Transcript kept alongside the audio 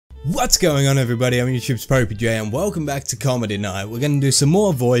What's going on, everybody? I'm YouTube's popeyJN and welcome back to Comedy Night. We're gonna do some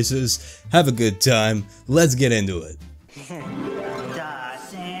more voices, have a good time, let's get into it.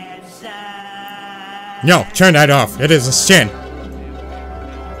 No, turn that off. It is a sin.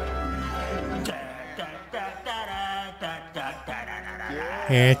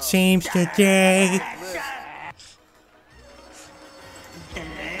 It seems today.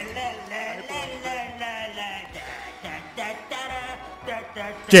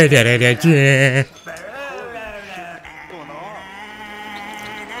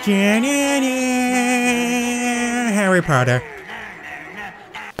 Harry Potter.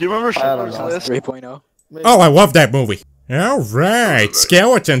 Do you remember Schindler's List? 3.0. Oh, I love that movie. Alright,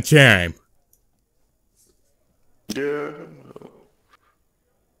 skeleton time. Yeah.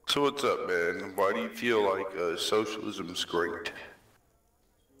 So what's up, man? Why do you feel like socialism's great?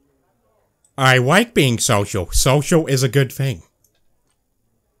 I like being social. Social is a good thing.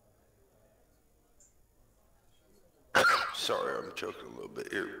 Sorry, I'm joking a little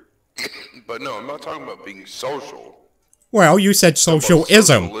bit here. But no, I'm not talking about being social. Well, you said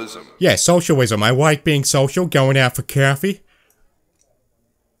socialism. Socialism. Yeah, socialism. I like being social, going out for coffee.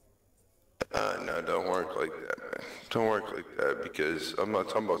 No, don't work like that, man. Don't work like that because I'm not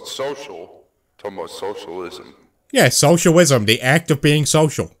talking about social. I'm talking about socialism. Yeah, socialism, the act of being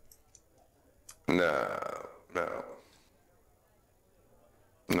social. No, not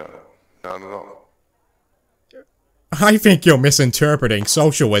at all. I think you're misinterpreting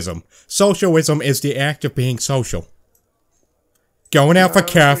socialism. Socialism is the act of being social. Going out for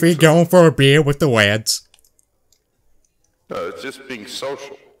coffee, going for a beer with the lads. No, it's just being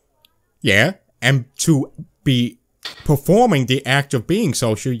social. Yeah, and to be performing the act of being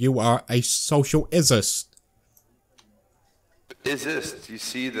social, you are a socialist. Isist, you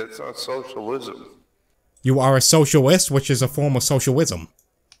see, that's not socialism. You are a socialist, which is a form of socialism.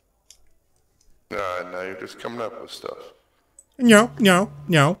 No, you're just coming up with stuff. No.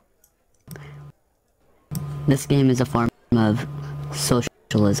 This game is a form of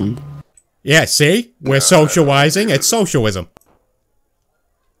socialism. Yeah, see? We're socializing, it's socialism.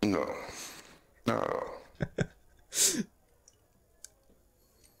 No.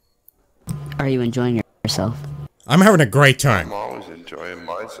 Are you enjoying yourself? I'm having a great time. I'm always enjoying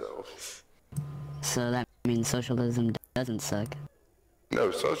myself. So that means socialism doesn't suck.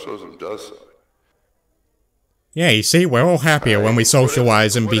 No, socialism does suck. Yeah, you see, we're all happier when we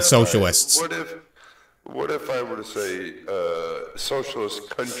socialize and be socialists. What if I were to say, socialist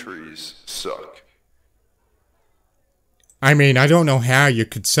countries suck? I mean, I don't know how you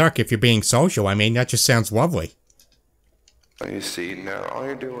could suck if you're being social. I mean, that just sounds lovely. You see, now all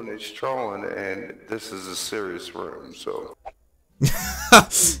you're doing is trolling, and this is a serious room, so...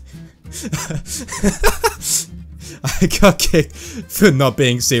 I got kicked for not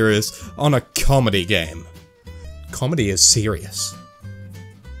being serious on a comedy game. Comedy is serious.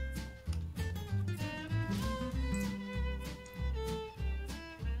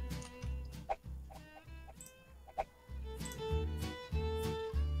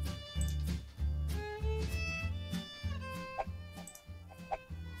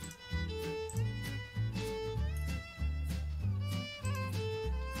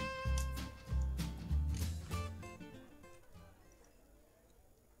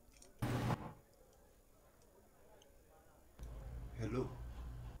 Hello.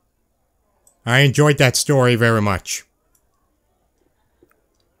 I enjoyed that story very much.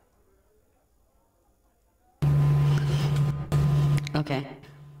 Okay.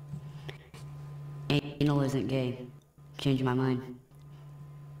 Anal isn't gay. Changed my mind.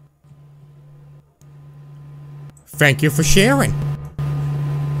 Thank you for sharing.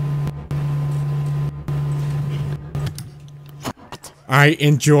 I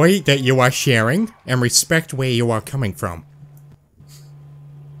enjoy that you are sharing and respect where you are coming from.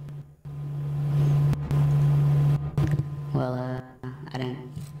 Well, I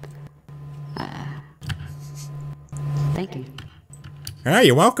didn't. Thank you. Ah,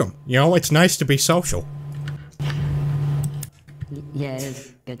 you're welcome. You know, it's nice to be social. Yeah, it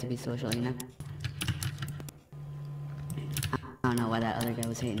is good to be social, you know? I don't know why that other guy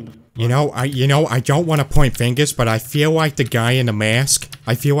was hating before. You know, I don't want to point fingers, but I feel like the guy in the mask,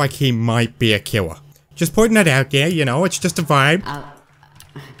 I feel like he might be a killer. Just putting it out there, you know, it's just a vibe.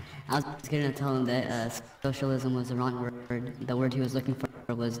 I was gonna tell him that socialism was the wrong word. The word he was looking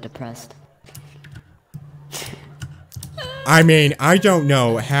for was depressed. I mean, I don't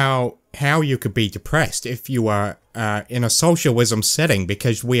know how you could be depressed if you are in a socialism setting,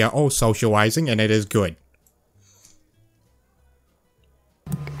 because we are all socializing and it is good.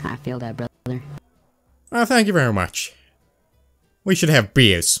 I feel that, brother. Well, thank you very much. We should have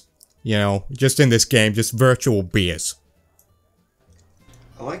beers. You know, just in this game, just virtual beers.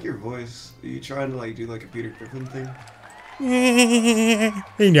 I like your voice. Are you trying to like do like a Peter Griffin thing?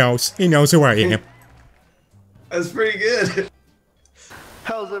 He knows who I am. That's pretty good.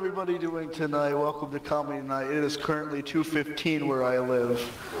 How's everybody doing tonight? Welcome to Comedy Night. It is currently 2:15 where I live.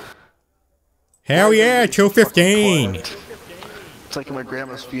 Hell yeah, 2:15. It's like my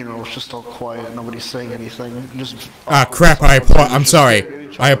grandma's funeral. It's just all quiet. Nobody's saying anything. Just Ah, crap, I'm sorry.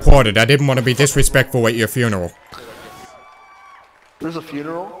 I applauded. I didn't want to be disrespectful at your funeral. There's a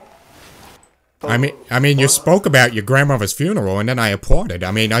funeral? I mean, you spoke about your grandmother's funeral, and then I applauded.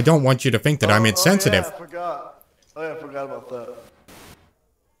 I mean, I don't want you to think that I'm insensitive. Oh yeah, I forgot. Oh yeah, I forgot about that.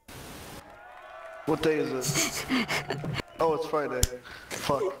 What day is it? Oh, it's Friday.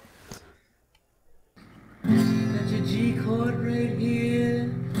 Fuck.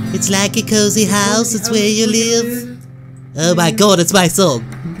 It's like a cozy house, it's where you live. Oh my god, it's my song.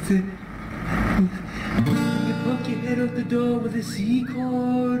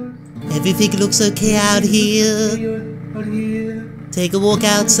 Everything looks okay out here. Take a walk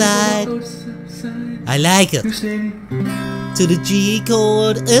outside. I like it. To the G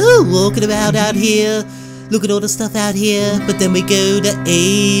chord. Oh, walking about out here. Look at all the stuff out here. But then we go to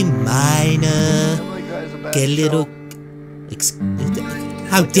A minor. Get a little...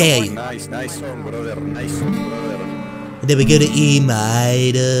 How dare you? Nice song, brother. Nice song, brother. And then we go to E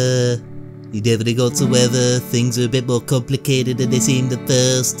minor. You definitely got some weather. Things are a bit more complicated than they seemed at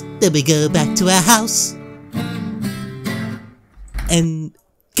first. Then we go back to our house. And...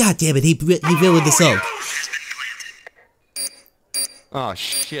 God damn it, he ruined the song. Oh,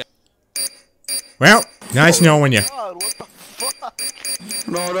 shit. Well, nice knowing you. God, what the fuck?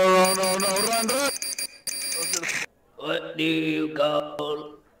 No, run. What do you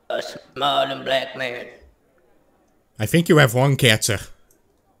call a small and black man? I think you have lung cancer.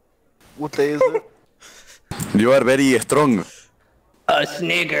 What day is it? You are very strong. A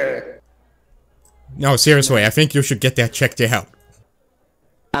snigger. No, seriously, I think you should get that checked out.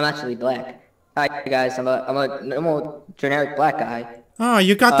 I'm actually black. Hi guys, I'm a normal generic black guy. Oh,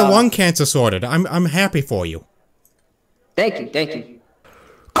 you got the lung cancer sorted. I'm happy for you. Thank you.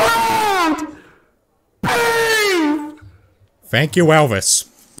 Thank you, Elvis.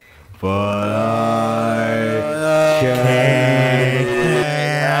 But I can't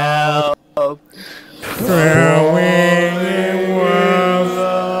help throwing words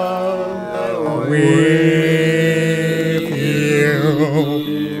with you.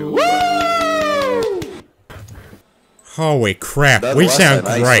 Holy crap, we sound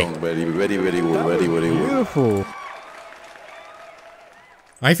great. Very beautiful.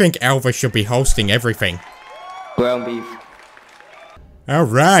 I think Elvis should be hosting everything. Ground beef.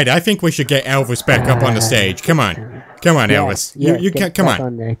 Alright, I think we should get Elvis back up on the stage. Come on. Come on, Elvis. You can, come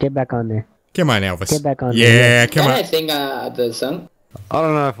on. Get back on there. Come on, Elvis. Get back on there. Yeah, come on. Can I sing the song? I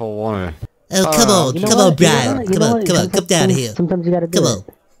don't know if I want to. Oh, come on, Brian. Come down here. Sometimes you gotta do it.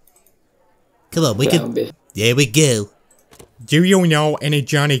 Come on, we can... There we go. Do you know any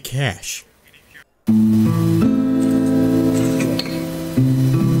Johnny Cash?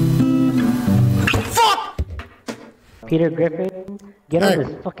 Peter Griffin, get on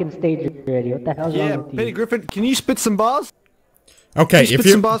this fucking stage already. What the hell's wrong with you? Peter Griffin, can you spit some bars? Okay, Can you if spit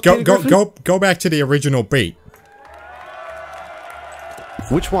you some bars, Peter Griffin? go back to the original beat.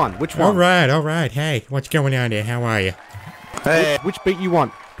 Which one? All right. Hey, what's going on there? How are you? Hey, which beat you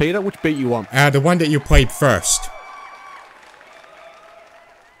want? Peter, which beat you want? The one that you played first.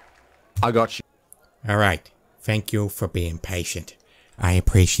 I got you. All right. Thank you for being patient. I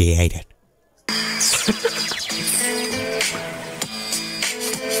appreciate it.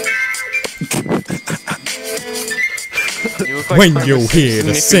 When you hear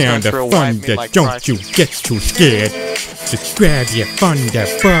the sound of thunder, don't you get too scared. Just grab your thunder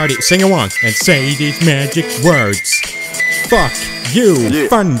body, sing along, and say these magic words. Fuck you,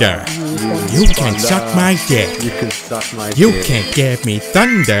 thunder. You can suck my dick. You can suck my dick. You can't give me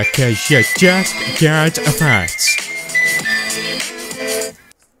thunder, cause you're just guards of hearts.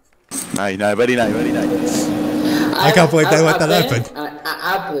 Nice, very nice. I can't believe they let that happen.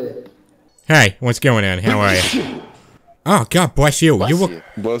 I play it. Hey, what's going on? How are you? Oh, God bless you. You look...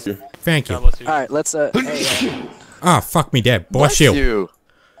 Bless you. Thank you. Alright, let's, Oh, fuck me dead. Bless you.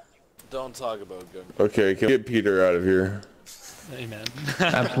 Don't talk about good. Okay, can we get Peter out of here? Amen.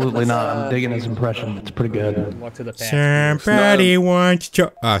 Absolutely not. I'm digging his impression. It's pretty good. Somebody wants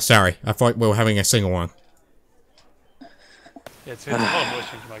to... Oh, sorry. I thought we were having a sing-along. Yeah, it's a voice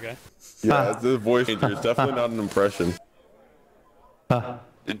change, my guy. Yeah, it's a voice changer. It's definitely not an impression.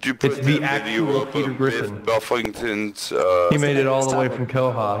 Did you put It's the that video actual up Peter of Griffin. Biff Buffington's He made it all the way from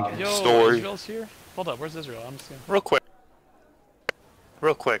Quahog. Yo, story? Israel's here? Hold up, where's Israel? I'm seeing. Real quick.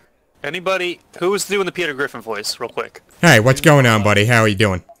 Real quick. Anybody who was doing the Peter Griffin voice? Real quick. Hey, what's going on, buddy? How are you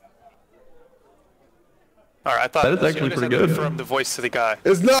doing? All right, I thought That is actually pretty good. From the voice to the guy.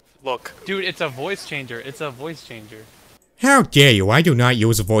 It's not. Look, Dude, it's a voice changer. It's a voice changer. How dare you? I do not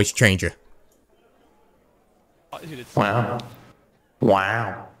use a voice changer. Oh, dude, it's Wow.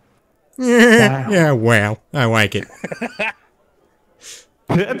 Wow. Yeah, well, I like it.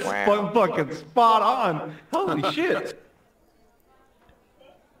 That's fucking spot on. Holy shit.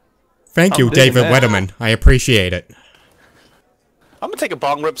 Thank you, digging David that. Letterman. I appreciate it. I'm gonna take a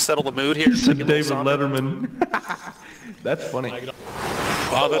bong rip, settle the mood here. Said David Letterman. That's funny.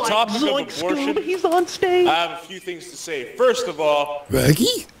 On the topic of abortion, He's on stage. I have a few things to say. First of all,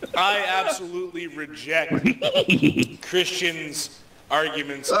 Reggie? I absolutely reject Christians'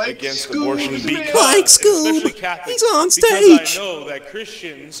 arguments against abortion because, especially Catholics, He's on because stage. I know that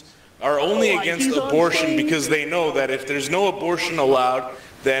Christians are only against abortion because they know that if there's no abortion allowed,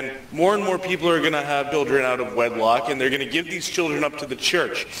 then more and more people are going to have children out of wedlock, and they're going to give these children up to the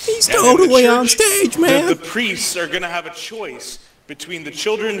church. He's And then the totally on church- stage, man. The priests are going to have a choice between the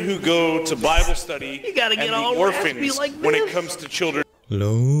children who go to Bible study and the orphans when it comes to children.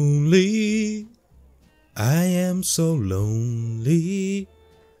 Lonely. I am so lonely.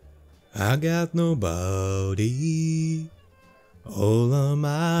 I got nobody. All on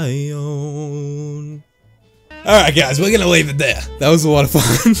my own. Alright guys, we're gonna leave it there. That was a lot of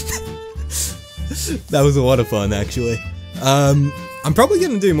fun. That was a lot of fun actually. I'm probably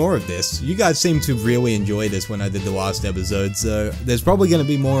gonna do more of this. You guys seem to really enjoy this when I did the last episode, so there's probably gonna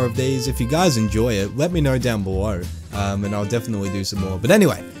be more of these. If you guys enjoy it, let me know down below, and I'll definitely do some more. But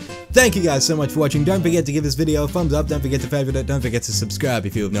anyway, thank you guys so much for watching. Don't forget to give this video a thumbs up. Don't forget to favorite it. Don't forget to subscribe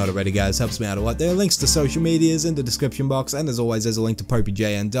if you have not already, guys. Helps me out a lot. There are links to social medias in the description box, and as always, there's a link to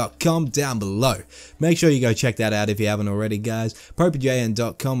popeyJN.com down below. Make sure you go check that out if you haven't already, guys.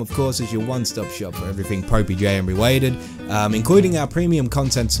 popeyJN.com, of course, is your one-stop shop for everything popeyJN related, including our premium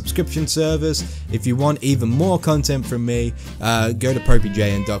content subscription service. If you want even more content from me, go to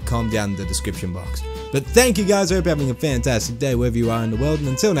popeyJN.com down in the description box. But thank you guys, I hope you're having a fantastic day wherever you are in the world, and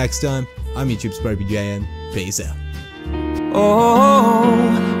until next time, I'm YouTube's popeyJN. Peace out.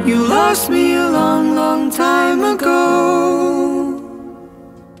 Oh, you lost me a long, long time ago.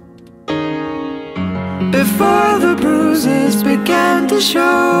 Before the bruises began to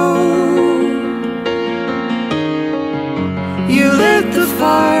show, you lit the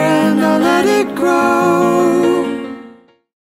fire and I let it grow.